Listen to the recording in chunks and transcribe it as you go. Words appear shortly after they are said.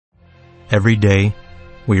Every day,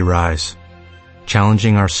 we rise,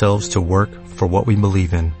 challenging ourselves to work for what we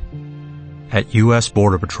believe in. At U.S.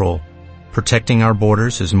 Border Patrol, protecting our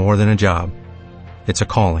borders is more than a job. It's a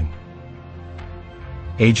calling.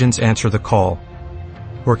 Agents answer the call,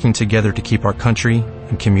 working together to keep our country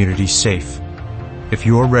and communities safe. If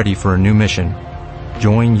you are ready for a new mission,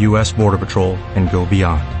 join U.S. Border Patrol and go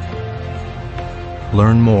beyond.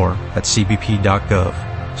 Learn more at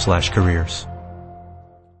cbp.gov/careers.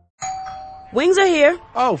 Wings are here.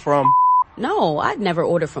 Oh, from? No, I'd never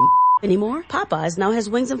order from anymore. Popeyes now has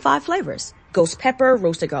wings in 5 flavors. Ghost pepper,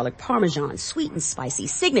 roasted garlic parmesan, sweet and spicy,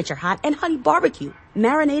 signature hot, and honey barbecue.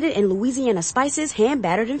 Marinated in Louisiana spices, hand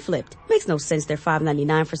battered and flipped. Makes no sense they're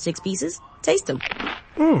 $5.99 for 6 pieces. Taste them.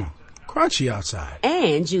 Crunchy outside.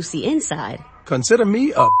 And juicy inside. Consider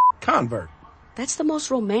me a convert. That's the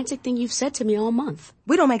most romantic thing you've said to me all month.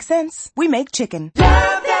 We don't make sense. We make chicken.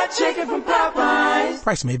 Love that chicken from Popeyes.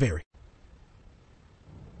 Price may vary.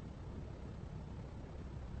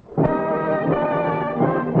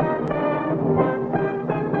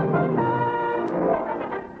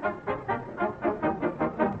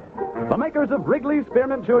 The makers of Wrigley's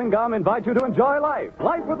Spearmint Chewing Gum invite you to enjoy life.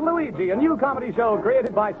 Life with Luigi, a new comedy show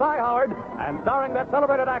created by Cy Howard and starring that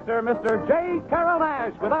celebrated actor, Mr. J. Carrol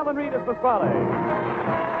Nash, with Alan Reed as Pasquale.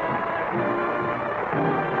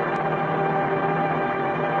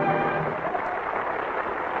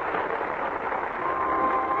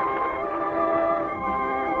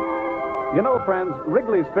 You know, friends,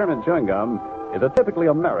 Wrigley's Spearmint Chewing Gum is a typically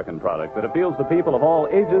American product that appeals to people of all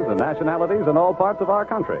ages and nationalities in all parts of our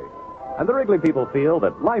country. And the Wrigley people feel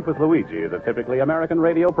that Life with Luigi is a typically American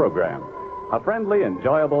radio program. A friendly,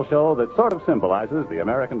 enjoyable show that sort of symbolizes the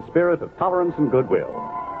American spirit of tolerance and goodwill.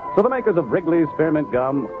 So the makers of Wrigley's Spearmint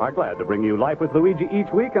Gum are glad to bring you Life with Luigi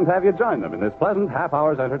each week and have you join them in this pleasant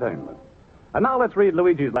half-hour's entertainment. And now let's read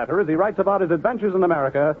Luigi's letter as he writes about his adventures in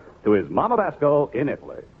America to his Mama Basco in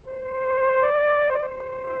Italy.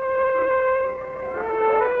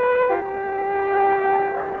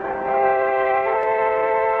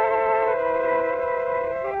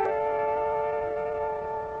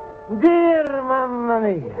 Dear Mamma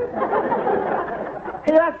Mia.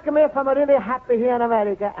 You ask me if I'm really happy here in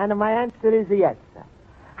America, and my answer is yes.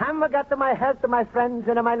 I'm got my health, my friends,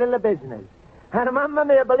 and my little business. And Mamma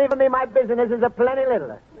Mia, believe me, my business is a plenty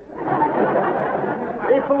little. If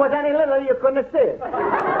it was any little, you couldn't see it.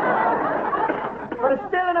 But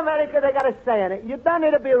still in America, they got a saying it. You don't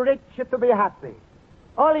need to be rich to be happy.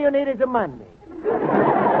 All you need is the money.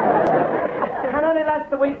 And only last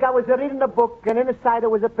week I was reading a book, and inside there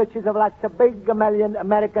was a pictures of lots of big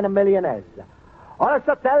American millionaires.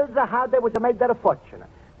 Also tells how they was made their fortune.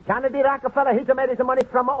 Johnny D. Rockefeller, he's made his money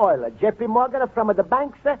from oil. J.P. Morgan from the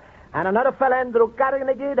banks. And another fella, Andrew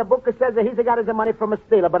Carnegie, the book says that he's got his money from a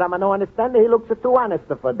stealer. But I'm no understanding, he looks too honest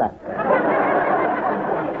for that.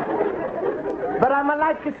 But I'm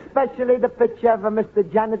like especially the picture of Mr.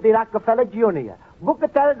 Johnny D. Rockefeller Jr. Book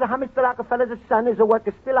tells how Mr. Rockefeller's son is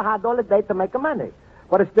working still hard all the day to make money.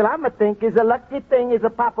 But still, I'm think is a lucky thing his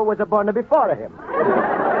papa was born before him.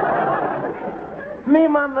 Me,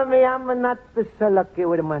 Mamma Mia, I'm not so lucky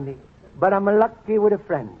with money, but I'm lucky with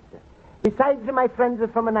friends. Besides my friends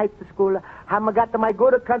from a night to school, I'm got my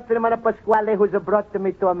good countryman Pasquale who's brought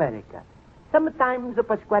me to America. Sometimes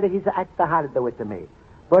Pasquale, he's act hard with me.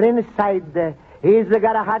 But inside, he's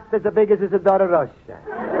got a heart as big as his daughter Rosa.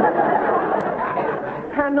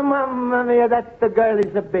 And Mamma Mia, that the girl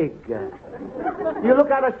is big. You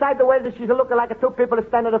look at her sideways, she's looking like 2 people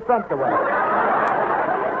standing in front of her.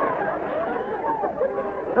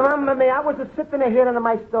 Mamma Mia, I was sitting here in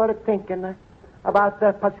my store thinking about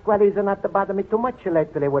Pasquale's not to bother me too much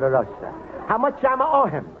lately with Rosa. How much I owe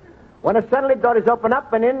him. When suddenly doors open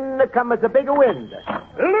up and in comes a big wind.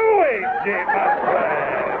 Luigi,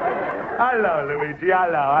 Pasquale. Hello, Luigi.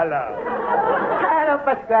 Hello. Hello,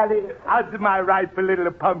 Pasquale. How's my rightful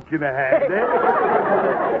little pumpkin ahead, eh?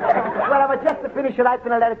 Well, I was just finished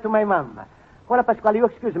writing a letter to my mom. Well, Pasquale, you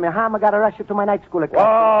excuse me. How am I got to rush you to my night school class?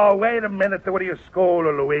 Oh, wait a minute. What are you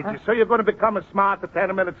schooling, Luigi? Huh? So you're going to become a smart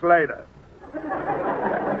 10 minutes later.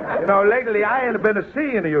 You know, lately I ain't been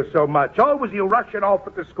seeing you so much. Always you rushing off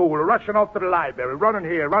at the school, or rushing off to the library, running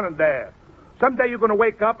here, running there. Someday you're going to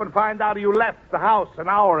wake up and find out you left the house an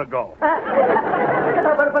hour ago.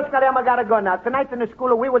 But Pasquale, I got to go now. Tonight in the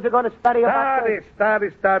school, we was going to study about...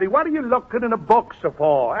 Study. What are you looking in the books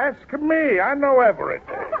for? Ask me. I know everything.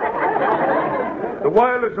 The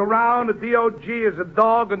world is around, the DOG is a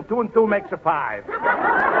dog, and 2 and 2 makes a 5.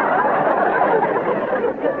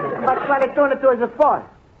 Pasquale, 2 and 2 is a 4.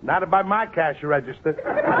 Not by my cash register.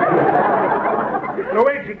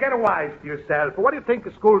 Luigi, get a wise to yourself. What do you think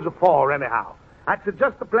the schools are for, anyhow? That's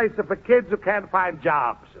just a place for kids who can't find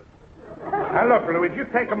jobs. Now, look, Luigi, you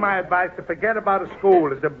take my advice to forget about a school.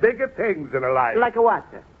 There's the bigger things in a life. Like a what?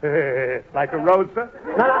 Like a rosa?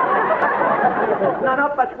 No,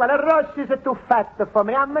 Pasquale. A rose is too fat for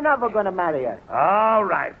me. I'm never going to marry her. All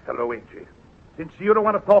right, Luigi. Since you don't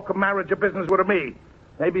want to talk of marriage or business with me,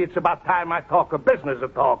 maybe it's about time I talk of business or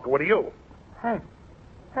talk with you. Hey,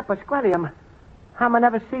 Pasquale, I'm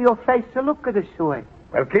never see your face to look at this way.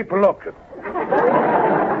 Well, keep a looking.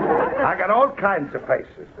 I got all kinds of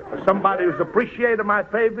faces. For somebody who's appreciated my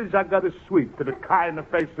favors, I got a sweet and a kind of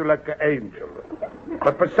face like an angel.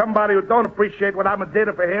 But for somebody who don't appreciate what I'm a did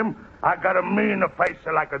for him, I got a meaner face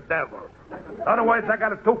like a devil. In other words, I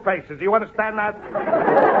got a two faces. Do you understand that?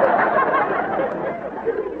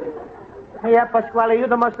 Yeah, Pasquale, you're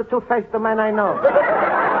the most two-faced man I know.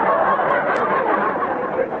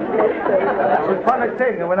 It's a funny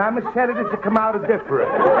thing. When I'm said it, it's come out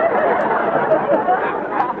different.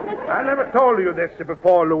 I never told you this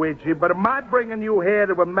before, Luigi, but my bringing you here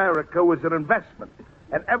to America was an investment.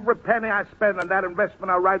 And every penny I spend on that investment,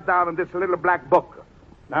 I write down in this little black book.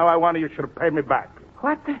 Now I want you should pay me back.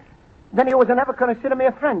 What? Then you was never consider me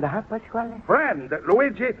a friend, huh, Pasquale? Friend?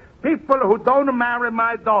 Luigi, people who don't marry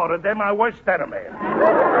my daughter, they're my worst enemy.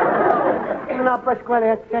 No,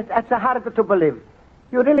 Pasquale, that's hard to believe.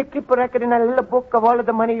 You really keep a record in a little book of all of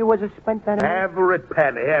the money you was spent on it? Every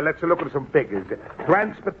penny. Here, let's look at some figures.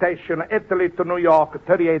 Transportation, Italy to New York,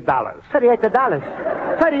 $38. $38?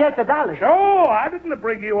 $38? Sure, I didn't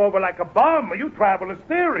bring you over like a bum. You travel a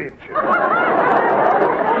steerage.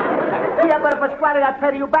 Yeah, but Pasquale, I'll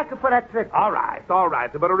pay you back for that trip. All right.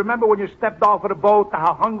 But remember when you stepped off of the boat,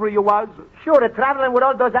 how hungry you was? Sure, traveling with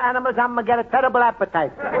all those animals, I'm going to get a terrible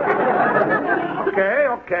appetite.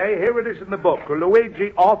 Okay. Here it is in the book.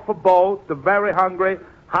 Luigi off a boat, very hungry,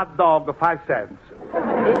 hot dog of 5 cents.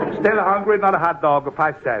 Still hungry, not a hot dog of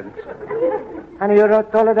 5 cents. And you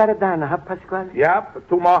wrote all of that down, huh, Pasquale? Yep,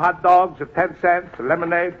 2 more hot dogs at 10 cents,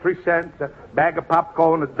 lemonade, 3 cents, a bag of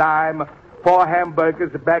popcorn, a dime, 4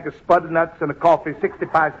 hamburgers, a bag of spud nuts, and a coffee,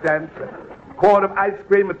 65 cents, a quart of ice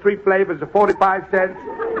cream with 3 flavors of 45 cents,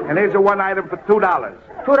 and here's a one item for $2.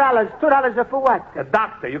 $2 for what? A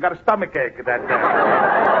doctor, you got a stomachache that day.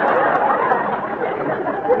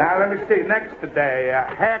 Now, let me see. Next today, a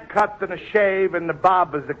haircut and a shave in the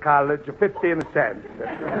barber's at college, 15 cents.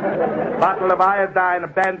 Bottle of iodine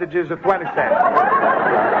and bandages of 20 cents.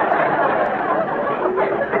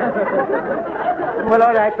 Well,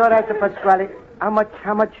 all right, Pasquale. How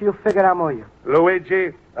much you figure I owe you?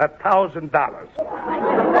 Luigi, $1,000.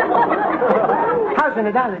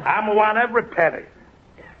 $1,000? I'm want every penny.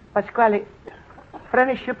 Pasquale,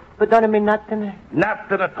 friendship don't mean nothing?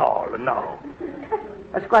 Nothing at all, no.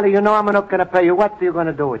 Pasquale, you know I'm not going to pay you. What are you going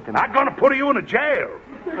to do with him? I'm going to put you in a jail.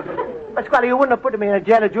 Pasquale, you wouldn't have put me in a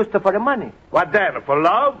jail just for the money. What then, for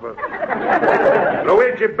love?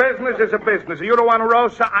 Luigi, business is a business. You don't want a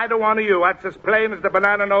rosa, I don't want a you. That's as plain as the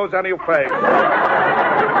banana nose on your face.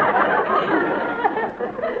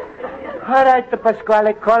 All right,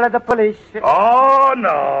 Pasquale, call the police. Oh,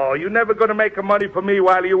 no. You're never going to make money for me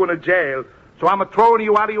while you're in a jail. So I'm throwing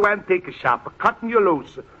you out of your antique shop, cutting you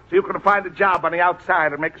loose, so you can find a job on the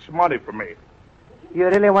outside and make some money for me. You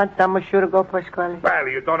really want I'm sure to go, Pasquale? Well,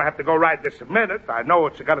 you don't have to go right this minute. I know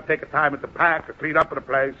it's got to take a time at the pack to clean up the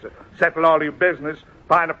place, settle all your business,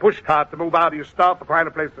 find a push cart to move out of your stuff, find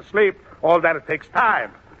a place to sleep. All that, it takes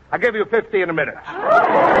time. I'll give you 15 minutes. All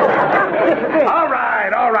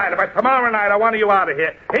right. By tomorrow night, I want you out of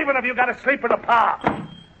here, even if you got to sleep in the park.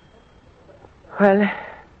 Well,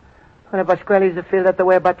 Pasquale, I feel that the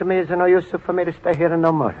way about me is no use for me to stay here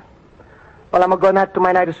no more. Well, I'm going to go now to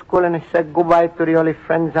my night of school and say goodbye to the only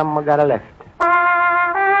friends I'm got left.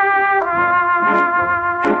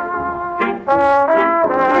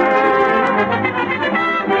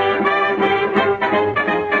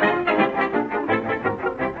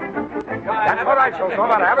 That's all right, so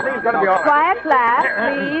everything's going to be all right. Quiet, class.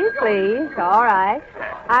 Please. All right.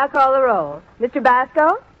 I'll call the roll. Mr.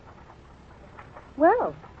 Basco?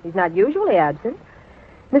 Well, he's not usually absent.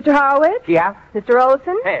 Mr. Horowitz? Yeah? Mr.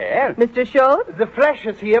 Olson? Hey. Mr. Schultz? The flesh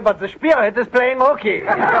is here, but the spirit is playing hooky.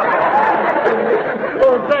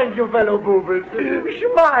 Oh, thank you, fellow boobers.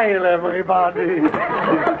 Smile, everybody.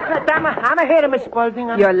 I'm here, Miss Spaulding.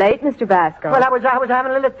 You're late, Mr. Basco. Well, I was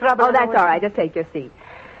having a little trouble. Oh, that's all right. Just take your seat.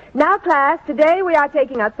 Now, class, today we are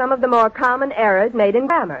taking out some of the more common errors made in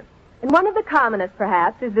grammar. And one of the commonest,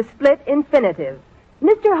 perhaps, is the split infinitive.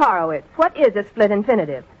 Mr. Horowitz, what is a split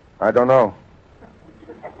infinitive? I don't know.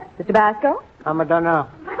 Mr. Basco? I don't know.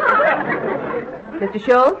 Mr.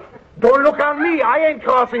 Schultz? Don't look on me. I ain't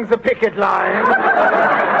crossing the picket line.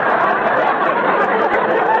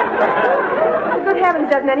 Good heavens,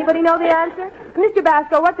 doesn't anybody know the answer? Mr.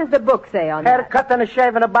 Basco, what does the book say on that? Haircut and a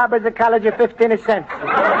shave and a barber's a college of 15 cents.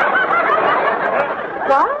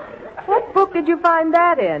 What? What book did you find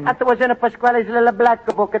that in? That was in a Pasquale's little black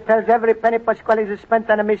book. It tells every penny Pasquale's has spent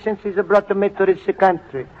on me since he's brought me to this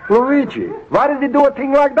country. Luigi, why did he do a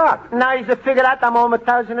thing like that? Now he's a figure out I'm home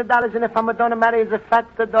 $1,000, and if I'm going to marry his fat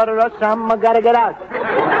daughter or something, I gotta get out.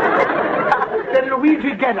 Then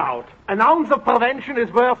Luigi, get out. An ounce of prevention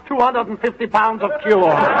is worth 250 pounds of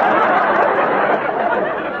cure.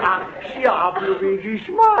 Cheer up, Luigi.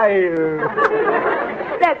 Smile.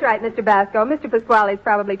 That's right, Mr. Basco. Mr. Pasquale's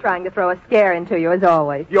probably trying to throw a scare into you, as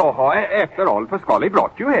always. After all, Pasquale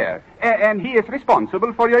brought you here. And he is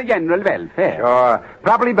responsible for your general welfare. Sure.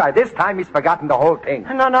 Probably by this time he's forgotten the whole thing.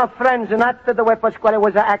 No, friends, not the way Pasquale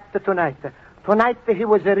was an actor tonight. Tonight he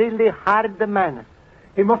was a really hard man.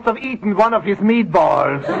 He must have eaten one of his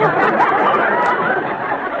meatballs.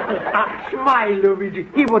 Smile, Luigi.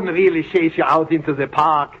 He wouldn't really chase you out into the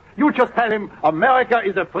park. You just tell him America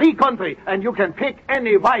is a free country and you can pick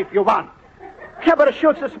any wife you want. Yeah, but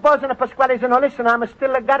shoot, supposing the Pasquale's no listen, I'm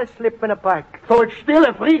still gotta slip in a park. So it's still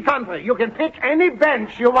a free country. You can pick any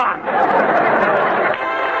bench you want.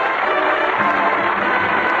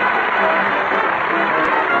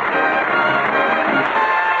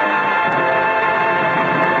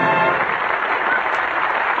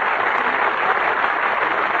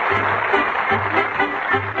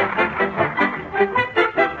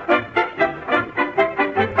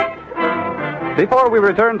 Before we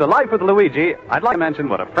return to Life with Luigi, I'd like to mention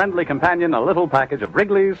what a friendly companion a little package of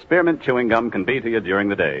Wrigley's Spearmint Chewing Gum can be to you during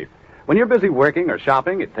the day. When you're busy working or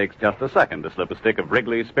shopping, it takes just a second to slip a stick of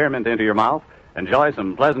Wrigley's Spearmint into your mouth, enjoy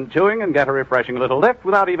some pleasant chewing, and get a refreshing little lift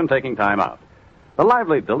without even taking time out. The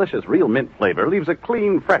lively, delicious real mint flavor leaves a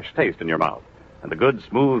clean, fresh taste in your mouth, and the good,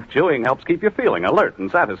 smooth chewing helps keep you feeling alert and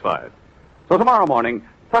satisfied. So tomorrow morning,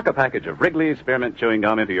 tuck a package of Wrigley's Spearmint Chewing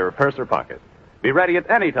Gum into your purse or pocket. Be ready at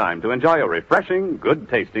any time to enjoy a refreshing,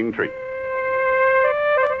 good-tasting treat.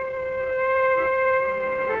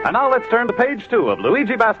 And now let's turn to page 2 of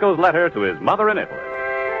Luigi Basco's letter to his mother in Italy.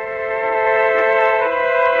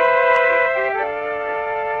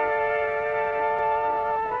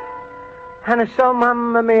 And so,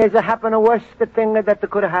 Mamma mia, is happened the worst thing that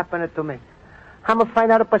could have happened to me. I'm going to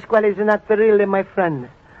find out if Pasquale is not really my friend.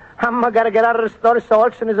 I'm got to get out of the store, so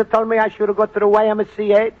Olson has told me I should go to the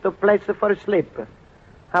YMCA to place for sleep.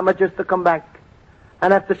 I'm just to come back.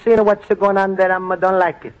 And after seeing what's going on there, I don't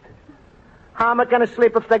like it. How am I going to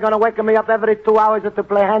sleep if they're going to wake me up every 2 hours to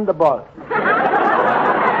play handball?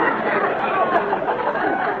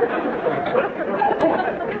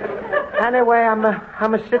 Anyway,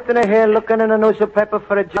 I'm sitting here looking in a newspaper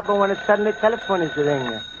for a job when suddenly telephone is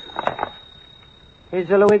ringing. Here's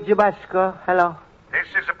Luigi Basco. Hello. This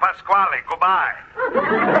is a Pasquale. Goodbye. You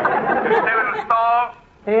still in the store?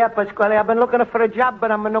 Yeah, Pasquale, I've been looking for a job,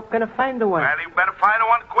 but I'm not going to find one. Well, you better find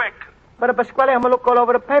one quick. But, Pasquale, I'm look all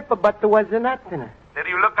over the paper, but there wasn't nothing. Did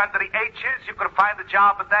you look under the H's? You could find the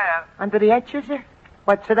job there. Under the H's?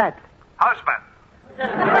 What's that? Husband.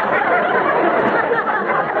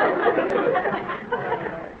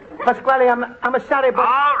 Pasquale, I'm sorry, but...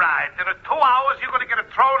 All right. In 2 hours, you're going to get it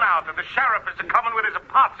thrown out, and the sheriff is coming with his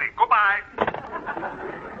posse. Goodbye.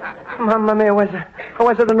 Mamma mia, was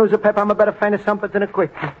it the newspaper? I'm better find something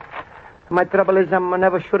quick. My trouble is I'm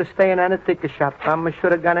never sure to stay in any ticket shop. I'm sure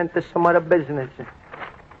to gone into some other business.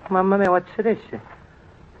 Mamma mia, what's this?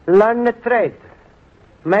 Learn the trade.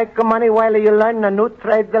 Make money while you learn a new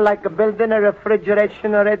trade like building a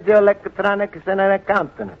refrigeration, radio, electronics, and an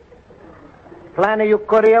accountant. Plan your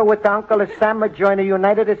career with Uncle Sam, join the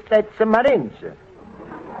United States Marines.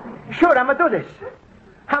 Sure, I'm going to do this.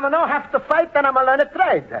 I'm going to have to fight, and I'm going to learn a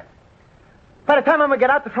trade. By the time I'm going to get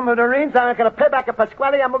out from the Marines, I'm going to pay back a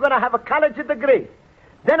Pasquale, I'm going to have a college degree.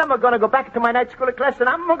 Then I'm going to go back to my night school class, and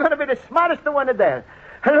I'm going to be the smartest one there.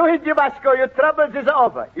 Luigi Basco, your troubles is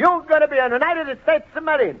over. You're going to be a United States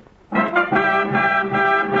Marine.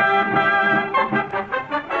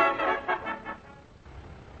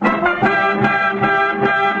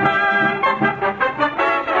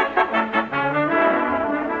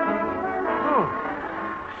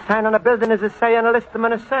 Sign on a building is a say on a list of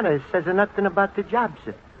Minnesota. It says nothing about the jobs.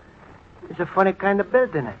 It's a funny kind of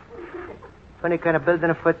building. Funny kind of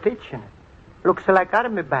building for teaching. Looks like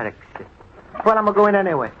army barracks. Well, I'm going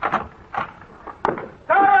anyway.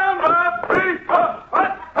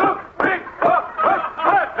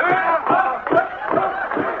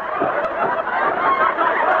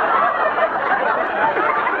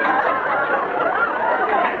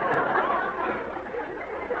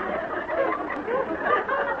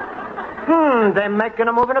 They're making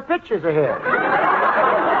a move in the pictures here.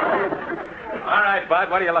 All right, Bud,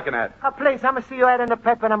 what are you looking at? Oh, please, I'm going to see you out in the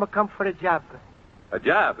paper and I'm going to come for a job. A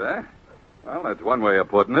job, eh? Well, that's one way of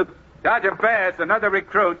putting it. Dodge him fast, another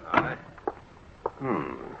recruit. All right.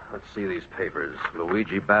 Let's see these papers.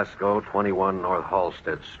 Luigi Basco, 21 North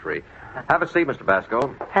Halstead Street. Have a seat, Mr.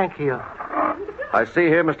 Basco. Thank you. I see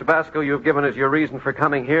here, Mr. Basco, you've given us your reason for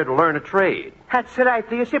coming here to learn a trade. That's right.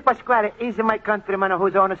 You see, Pasquale, he's my countryman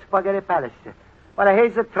who's on a spaghetti palace. Well,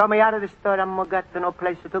 he's throw me out of the store. I'm got no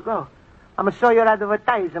place to go. I'm saw your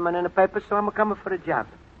advertisement in the paper, so I'm coming for a job.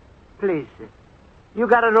 Please. You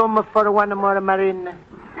got a room for one more Marine?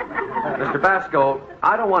 Mr. Basco,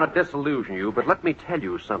 I don't want to disillusion you, but let me tell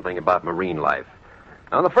you something about marine life.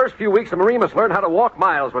 Now, in the first few weeks, a Marine must learn how to walk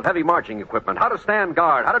miles with heavy marching equipment, how to stand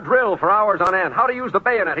guard, how to drill for hours on end, how to use the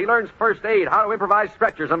bayonet. He learns first aid, how to improvise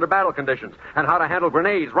stretchers under battle conditions, and how to handle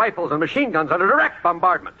grenades, rifles, and machine guns under direct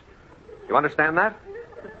bombardment. You understand that?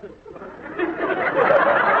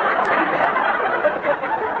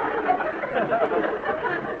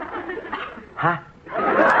 Huh?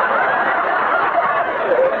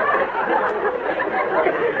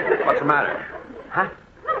 What's the matter? Huh?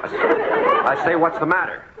 I say, what's the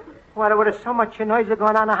matter? Well, there was so much noise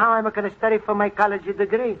going on. How am I going to study for my college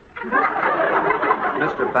degree?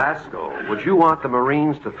 Mr. Basco, would you want the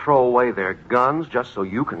Marines to throw away their guns just so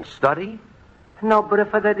you can study? No, but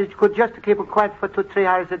if that is good just to keep it quiet for 2-3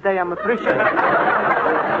 hours a day, I'm appreciative.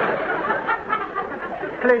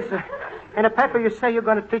 Please, in the paper you say you're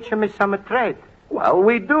going to teach me some trade. Well,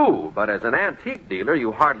 we do, but as an antique dealer,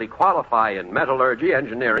 you hardly qualify in metallurgy,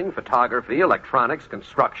 engineering, photography, electronics,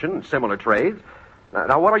 construction, and similar trades.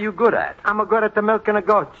 Now, what are you good at? I'm good at the milking of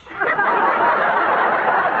goats.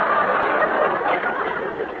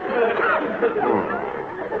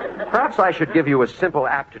 Perhaps I should give you a simple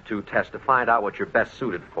aptitude test to find out what you're best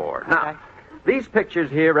suited for. Now, these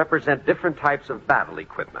pictures here represent different types of battle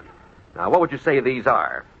equipment. Now, what would you say these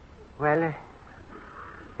are? Well,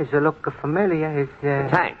 does it look familiar?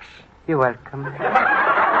 Tanks. You're welcome.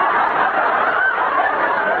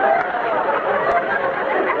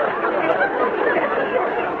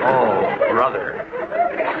 Oh,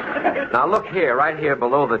 brother. Now, look here, right here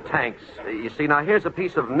below the tanks. You see, now, here's a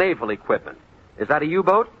piece of naval equipment. Is that a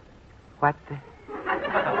U-boat? What?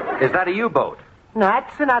 Is that a U-boat? No,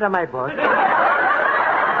 that's not on my boat.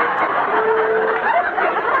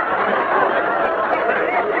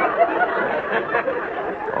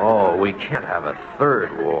 Oh, we can't have a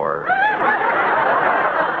third war.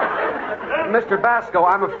 Mr. Basco,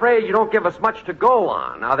 I'm afraid you don't give us much to go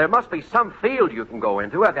on. Now, there must be some field you can go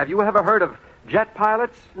into. Have you ever heard of jet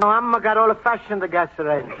pilots? No, I'm got old-fashioned gas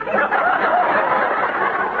range.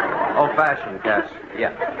 Old-fashioned gas,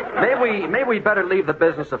 yeah. May we better leave the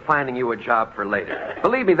business of finding you a job for later.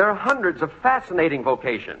 Believe me, there are hundreds of fascinating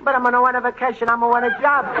vocations. But I'm on a vacation. I'm on a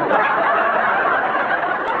job.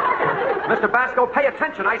 Mr. Basco, pay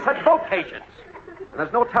attention. I said vocations. And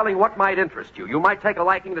there's no telling what might interest you. You might take a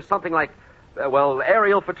liking to something like,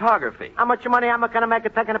 aerial photography. How much money am I going to make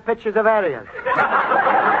at taking the pictures of aerials?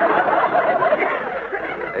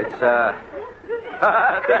 It's,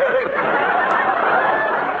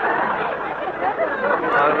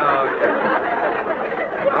 Oh, no.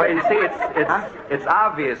 Oh, you see, it's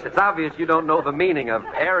obvious. It's obvious you don't know the meaning of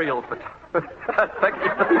aerial photography.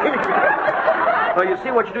 So you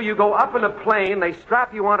see what you do, you go up in a plane, they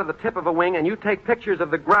strap you onto the tip of a wing, and you take pictures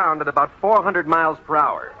of the ground at about 400 miles per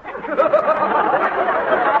hour.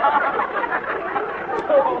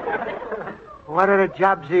 What are the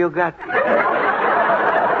jobs you got?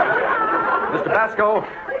 Mr. Basco,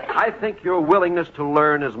 I think your willingness to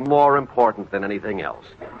learn is more important than anything else.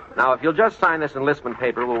 Now, if you'll just sign this enlistment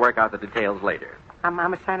paper, we'll work out the details later. I'm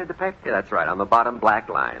signing the paper? Yeah, that's right, on the bottom black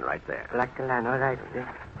line right there. Black line, all right.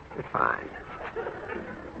 Fine.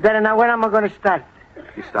 Then now, when am I going to start?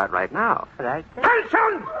 You start right now. Right.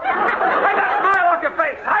 Attention! Take that smile off your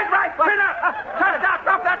face. Hide right, chin up. Try to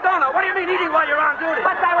drop that donut. What do you mean eating while you're on duty?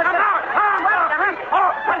 But I was... Come out. Arms up. 3,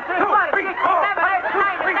 4, 1, 2, 3, 4,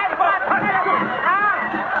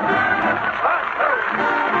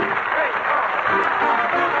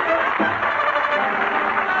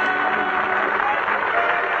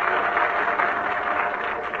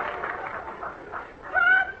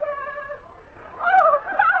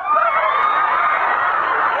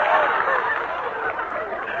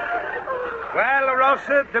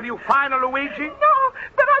 Did you find a Luigi? No,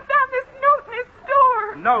 but I found this note in his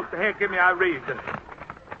store. Note, here, give me, I read.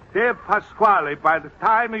 Dear Pasquale, by the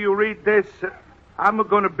time you read this, I'm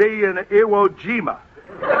going to be in Iwo Jima.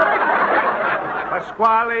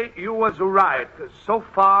 Pasquale, you was right. So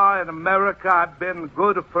far in America, I've been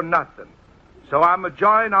good for nothing. So I'm going to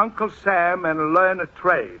join Uncle Sam and learn a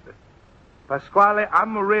trade. Pasquale,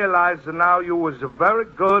 I'm realizing now you was very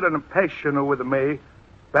good and patient with me,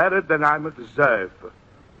 better than I deserve.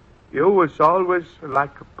 You was always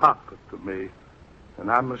like a papa to me, and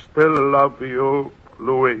I'm still love you,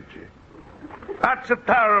 Luigi. That's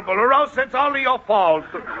terrible. Rosa, it's only your fault.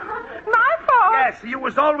 My fault? Yes, you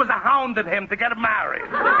was always hounding him to get him married.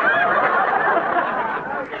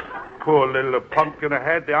 Poor little pumpkin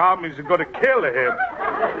ahead. The armies are going to kill him.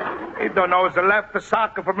 He don't know his left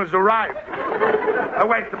socket from his right.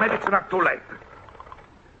 Wait, maybe it's not too late.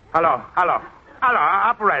 Hello,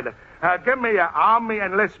 operator. Give me an army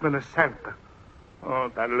enlistment center. Oh,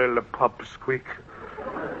 that little pup squeak.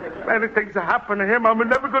 Many things have happened to him. I'm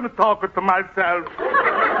never going to talk it to myself.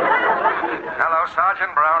 Hello,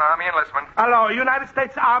 Sergeant Brown, Army Enlistment. Hello, United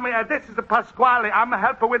States Army. This is the Pasquale. I'm a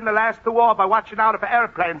helper win the last war by watching out for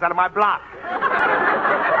airplanes out of my block. Yes,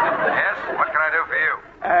 what can I do for you?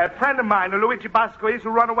 A friend of mine, Luigi Basco, he's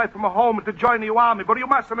run away from home to join the army, but you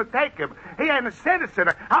mustn't take him. He ain't a citizen.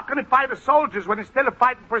 How can he fight the soldiers when he's still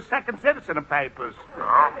fighting for his second citizen papers?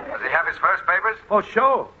 Oh, does he have his first papers? Oh,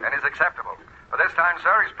 sure. Then he's acceptable. For this time,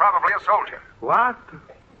 sir, he's probably a soldier. What?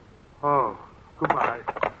 Oh, goodbye.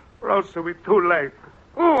 Rosa, we're too late.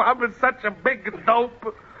 Oh, I'm in such a big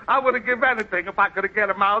dope. I wouldn't give anything if I could get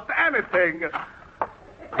him out. Anything.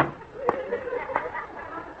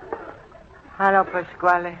 Hello,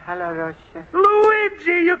 Pasquale. Hello, Rosa.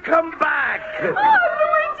 Luigi, you come back. Oh,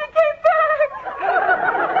 Luigi came back.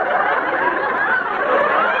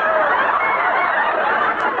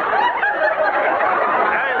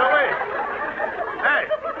 Hey, Luigi. Hey,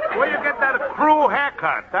 where you get that crew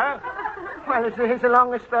haircut, huh? Well, it's a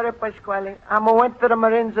long story, Pasquale. I went to the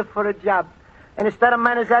Marines for a job. And instead of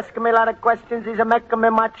men is asking me a lot of questions, he's making me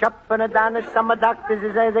march up and down. Some doctors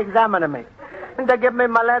is examining me. And they give me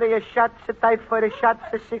malaria shots, typhoid shots,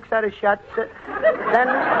 6 other shots. Then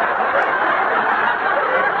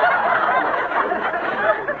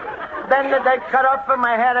they cut off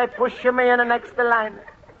my hair. They push me in the next line.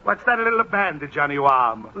 What's that little bandage on your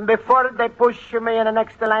arm? Before they push me in the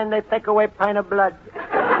next line, they take away pint of blood.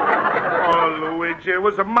 Oh, Luigi, it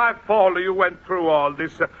was my fault you went through all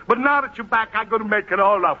this. But now that you're back, I'm going to make it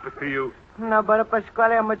all up to you. No, but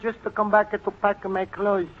Pasquale, I'm just to come back to pack my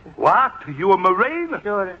clothes. What? You a Marine?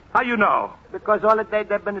 Sure. How you know? Because all the day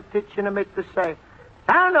they've been teaching me to say,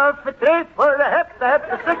 sound off for 3, 4, the hip, 6.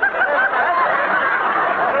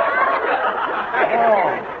 Oh,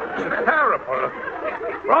 it's terrible.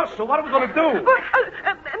 Russell, what are we going to do?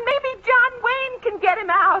 Maybe John Wayne can get him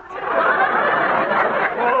out.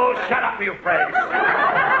 Oh, shut up, you face.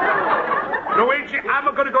 Luigi,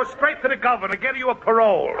 I'm going to go straight to the governor, get you a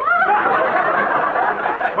parole.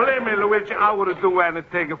 Believe me, Luigi, I would do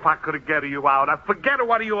anything if I could get you out. I forget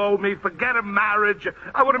what you owe me, forget a marriage.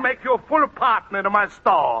 I would make you a full partner in my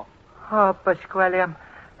store. Oh, Pasquale,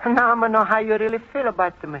 now I know how you really feel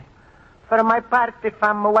about me. For my part, if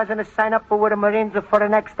I wasn't to sign up with the Marines for the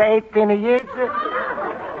next 18 years,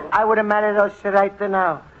 I would have married us right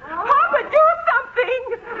now. Papa, do something!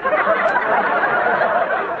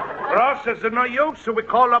 Ross, it's no use, so we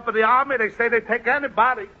call up the army. They say they take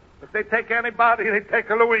anybody. If they take anybody, they take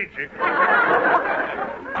a Luigi.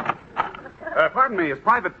 Pardon me, is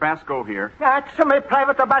Private Basco here? That's my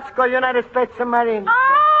Private Tabasco, United States Marine.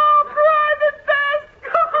 Oh, Private Basco!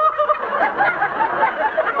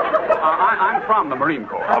 I'm from the Marine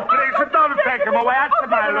Corps. Oh, please, don't take him away. That's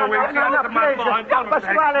my Luigi. No, please.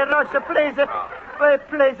 Pasquale, Rosa, please.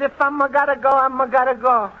 Please, if I'm gotta go, I'm gotta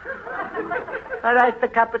go. All right, the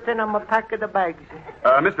captain, I'm gonna pack the bags.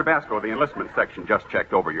 Mr. Basco, the enlistment section just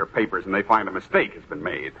checked over your papers, and they find a mistake has been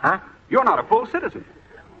made. Huh? You're not a full citizen.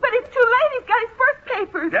 But it's too late. He's got his first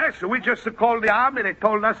papers. Yes, so we just called the army. They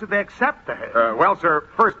told us that they accepted it. Well, sir,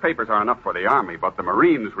 first papers are enough for the Army, but the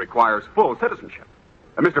Marines requires full citizenship.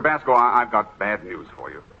 Mr. Basco, I've got bad news for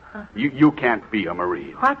you. Huh? You can't be a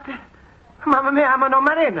Marine. What? Mamma mia, I'm no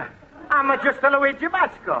Marine. I'm just a Luigi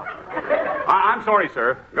Basco. I'm sorry,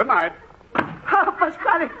 sir. Good night. Oh,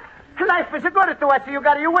 Pasquale, life is good to us. You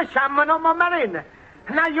wish I'm no more Marine.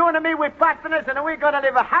 Now you and me, we're partners, and we're going to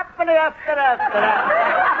live happily after.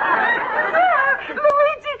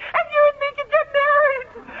 Luigi, and you and me can get married.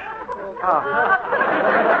 Oh.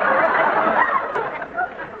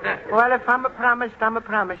 Well, if I'm promised, I'm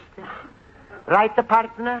promised. Right, the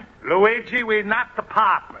partner? Luigi, we're not the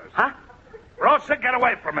partners. Huh? Rosa, get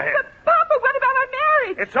away from here. But, Papa, what about our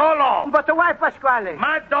marriage? It's all off. But the wife, Pasquale.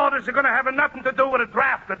 My daughters are going to have nothing to do with a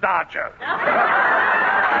draft dodger.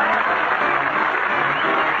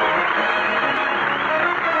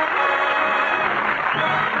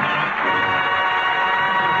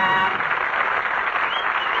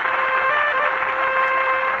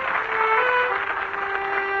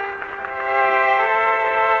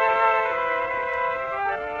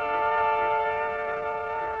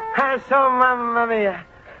 so, mamma mia.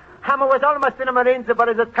 I was almost in the Marines, but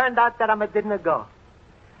as it turned out that I didn't go.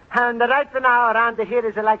 And right now, around here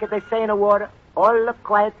is like they say in a war, all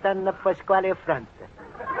quiet and the Pasquale front.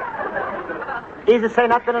 He's say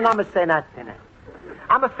nothing and I'm say nothing.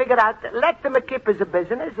 I'm figure out, let him keep his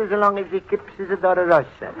business as long as he keeps his daughter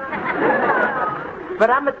Rosa. But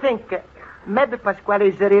I'm think, maybe Pasquale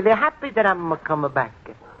is really happy that I'm coming back.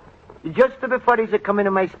 Just before he's coming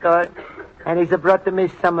to my store, and he's brought me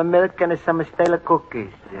some milk and some stale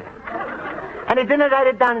cookies. And he didn't write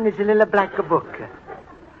it down in his little black book.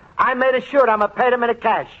 I made sure I'm paid him in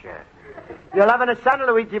cash. You'll have a son,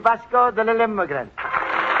 Luigi Vasco, the little immigrant.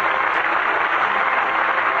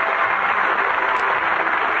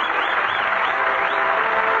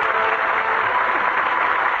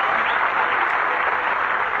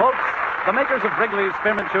 Folks, the makers of Wrigley's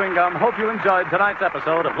Spearmint Chewing Gum hope you enjoyed tonight's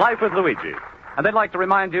episode of Life with Luigi. And they'd like to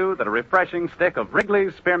remind you that a refreshing stick of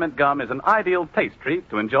Wrigley's Spearmint Gum is an ideal taste treat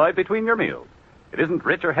to enjoy between your meals. It isn't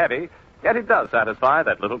rich or heavy, yet it does satisfy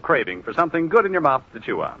that little craving for something good in your mouth to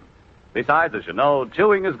chew on. Besides, as you know,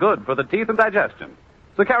 chewing is good for the teeth and digestion.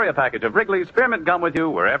 So carry a package of Wrigley's Spearmint Gum with you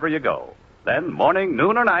wherever you go. Then, morning,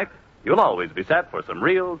 noon, or night, you'll always be set for some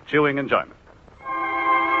real chewing enjoyment.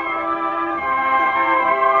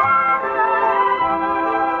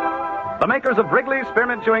 The makers of Wrigley's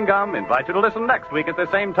Spearmint Chewing Gum invite you to listen next week at the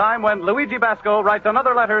same time when Luigi Basco writes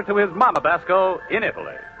another letter to his Mama Basco in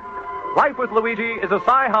Italy. Life with Luigi is a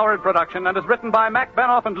Cy Howard production and is written by Mac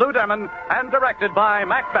Benoff and Lou Demon and directed by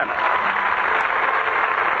Mac Benoff.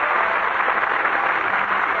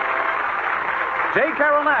 J.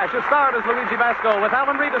 Carol Nash is starred as Luigi Basco with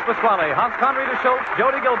Alan Reed as Pasquale, Hans Conried as Schultz,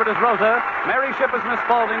 Jody Gilbert as Rosa, Mary Shipp as Miss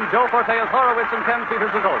Spaulding, Joe Forte as Horowitz, and Ken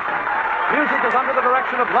Peters as Olson. Music is under the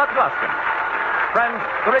direction of Bud Gluskin. Friends,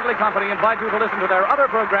 the Wrigley Company invite you to listen to their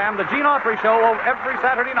other program, The Gene Autry Show, every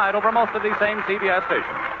Saturday night over most of these same CBS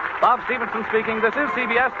stations. Bob Stevenson speaking. This is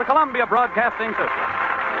CBS, the Columbia Broadcasting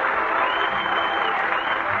System.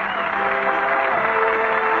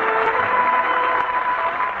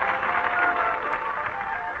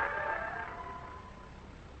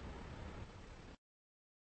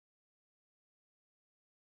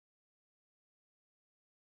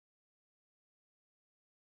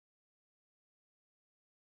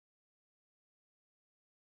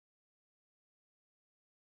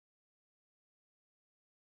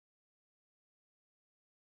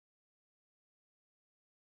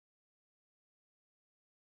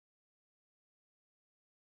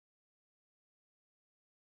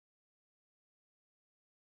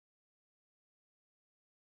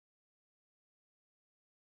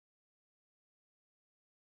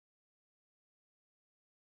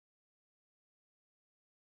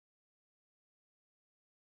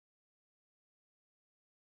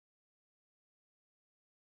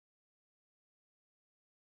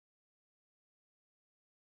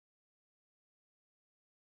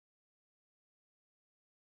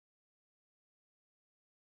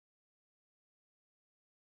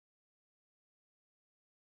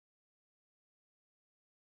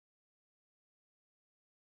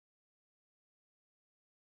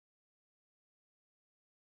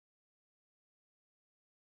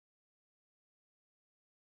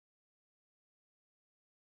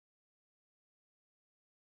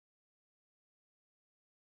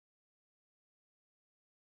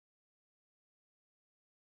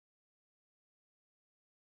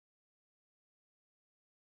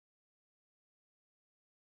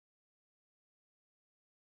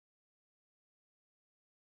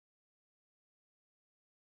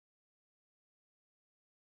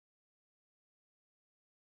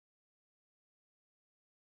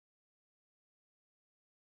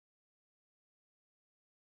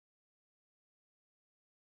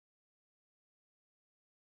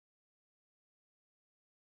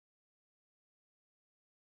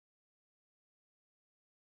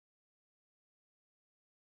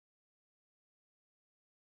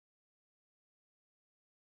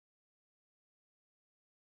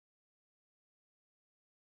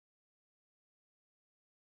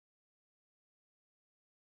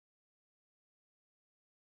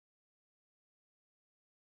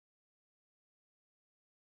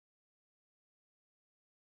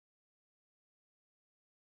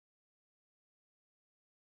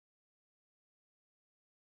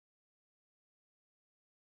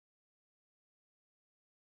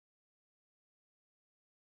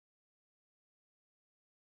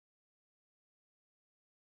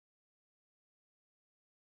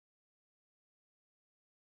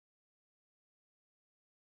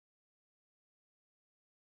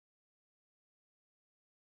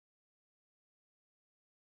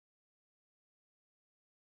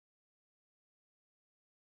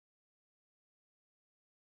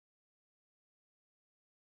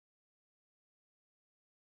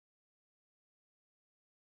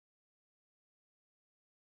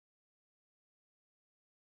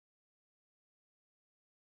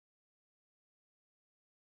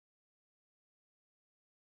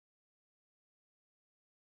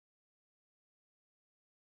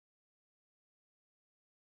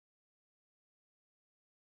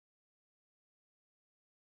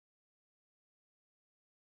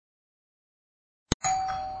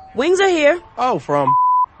 Wings are here. Oh, from...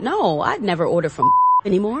 No, I'd never order from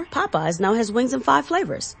anymore. Popeyes now has wings in 5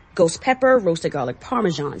 flavors. Ghost pepper, roasted garlic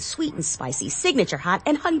parmesan, sweet and spicy, signature hot,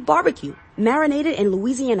 and honey barbecue. Marinated in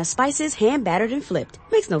Louisiana spices, hand battered and flipped.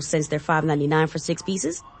 Makes no sense they're $5.99 for 6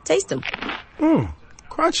 pieces. Taste them.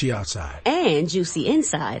 Crunchy outside. And juicy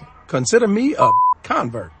inside. Consider me a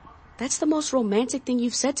convert. That's the most romantic thing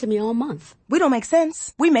you've said to me all month. We don't make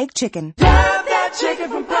sense. We make chicken. Love that chicken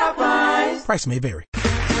from Popeyes. Price may vary.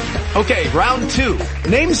 Okay, round 2.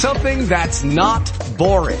 Name something that's not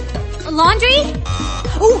boring. A laundry?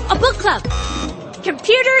 Ooh, a book club.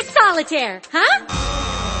 Computer solitaire, huh?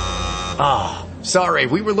 Ah, sorry,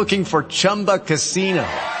 we were looking for Chumba Casino.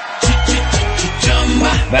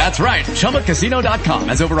 That's right, ChumbaCasino.com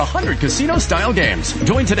has over 100 casino-style games.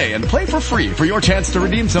 Join today and play for free for your chance to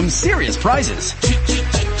redeem some serious prizes.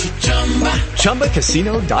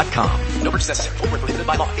 ChumbaCasino.com. No purchase necessary. Void where prohibited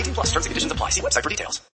by law. 18+ terms and conditions apply. See website for details.